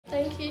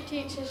you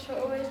teachers for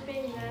always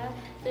being there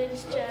through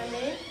this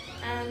journey,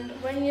 and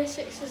when year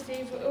sixes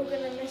leave we're all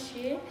going to miss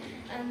you,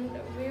 and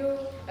we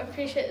all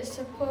appreciate the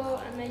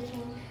support and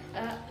making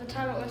the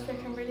time at West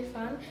Wickham really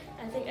fun.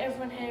 I think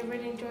everyone here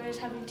really enjoys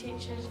having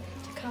teachers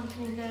to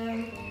accompany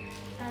them,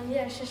 and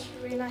yeah, it's just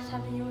really nice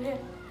having you all here.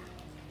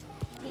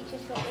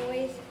 Teachers for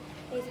always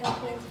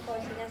helping and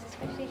supporting us,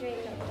 especially during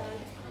lockdown,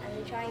 and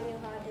we're trying our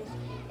hardest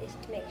is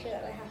to make sure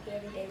that we're happy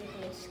every day we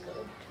come into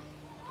school.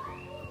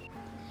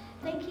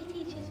 Thank you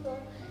teachers for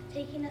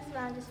taking us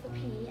around us for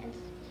PE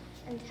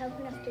and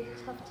helping us through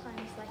tough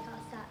times like our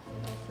SATs,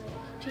 and also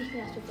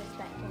treating us with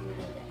respect when we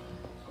need it.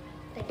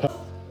 Thank you.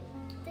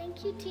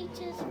 Thank you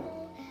teachers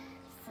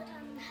for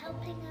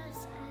helping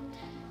us and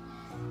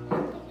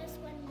helping us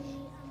when we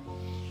need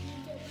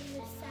it,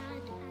 when we're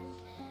sad, and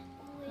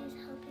always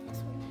helping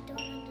us when we don't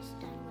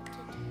understand what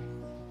to do.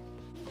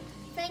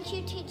 Thank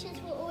you teachers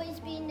for always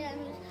being there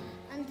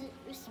and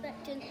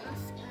respecting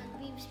us,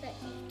 and we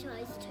respect you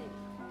guys too.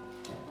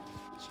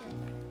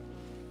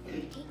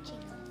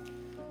 Teaching us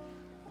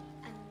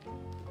and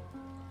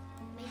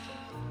making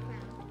us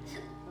proud.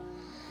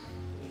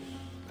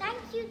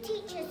 Thank you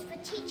teachers for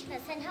teaching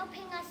us and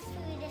helping us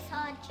through this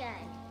hard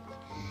journey.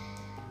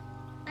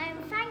 I am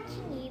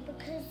thanking you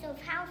because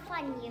of how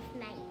fun you've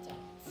made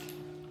it.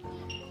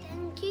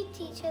 Thank you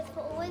teachers for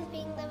always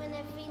being there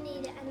whenever we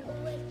need it and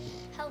always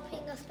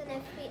helping us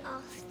whenever we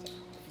asked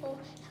for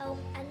help,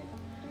 and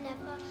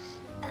never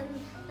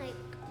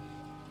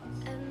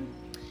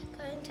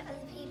going to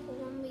other people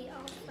when we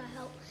ask for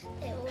help.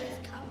 They always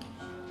come.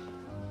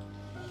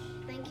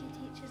 Thank you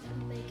teachers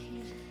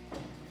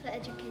for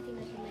educating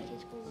us and making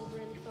school a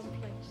really fun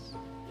place.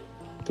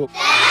 Cool.